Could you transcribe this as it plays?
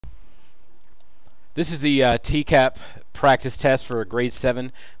This is the TCAP practice test for grade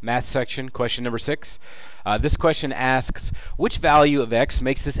 7 math section, question number 6. This question asks, which value of x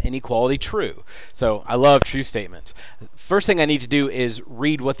makes this inequality true? So I love true statements. First thing I need to do is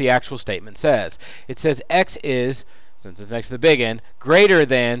read what the actual statement says. It says x is, since it's next to the big N, greater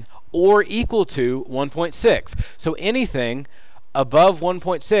than or equal to 1.6. So anything above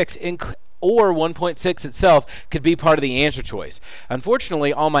 1.6 or 1.6 itself could be part of the answer choice.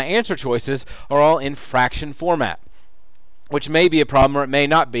 Unfortunately, all my answer choices are all in fraction format, which may be a problem or it may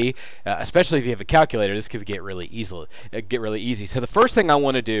not be, especially if you have a calculator. This could get really easy. So the first thing I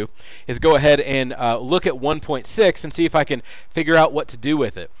want to do is go ahead and look at 1.6 and see if I can figure out what to do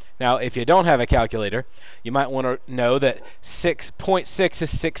with it. Now, if you don't have a calculator, you might want to know that 6.6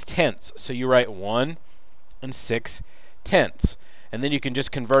 is 6/10. So you write 1 and 6/10. And then you can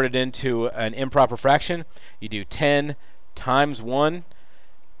just convert it into an improper fraction. You do 10 times 1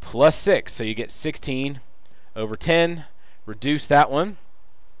 plus 6. So you get 16 over 10. Reduce that one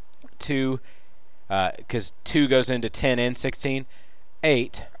to, because 2 goes into 10 and 16,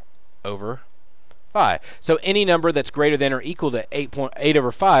 8 over 5. So any number that's greater than or equal to 8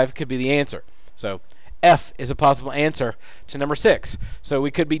 over 5 could be the answer. So F is a possible answer to number 6. So we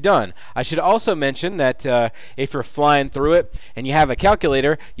could be done. I should also mention that if you're flying through it and you have a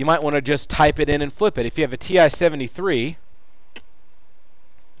calculator, you might want to just type it in and flip it. If you have a TI-73,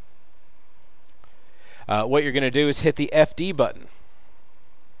 what you're going to do is hit the FD button.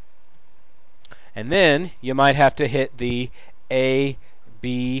 And then you might have to hit the A,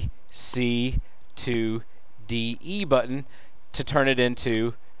 B, C to D, E button to turn it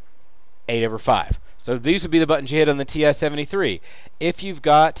into 8 over 5. So these would be the buttons you hit on the TI-73. If you've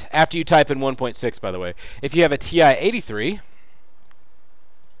got, after you type in 1.6, by the way, if you have a TI-83,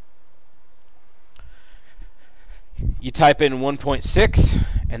 you type in 1.6,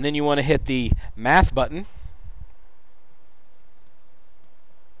 and then you want to hit the math button.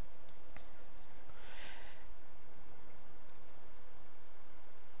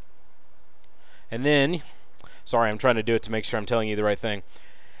 And then, sorry, I'm trying to do it to make sure I'm telling you the right thing.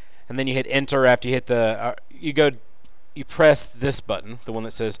 And then you hit enter after you hit the, you press this button, the one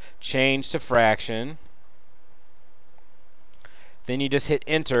that says change to fraction. Then you just hit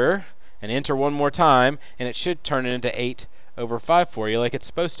enter, and enter one more time, and it should turn it into 8 over 5 for you like it's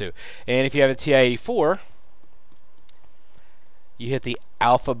supposed to. And if you have a TI-84, you hit the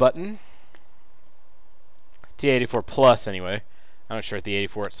alpha button. TI-84 plus anyway. I'm not sure if the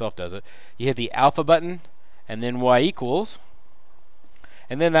 84 itself does it. You hit the alpha button, and then y equals.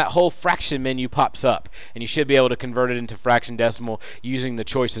 And then that whole fraction menu pops up, and you should be able to convert it into fraction decimal using the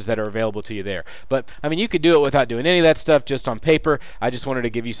choices that are available to you there. But, I mean, you could do it without doing any of that stuff just on paper. I just wanted to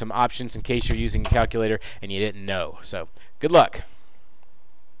give you some options in case you're using a calculator and you didn't know. So, good luck.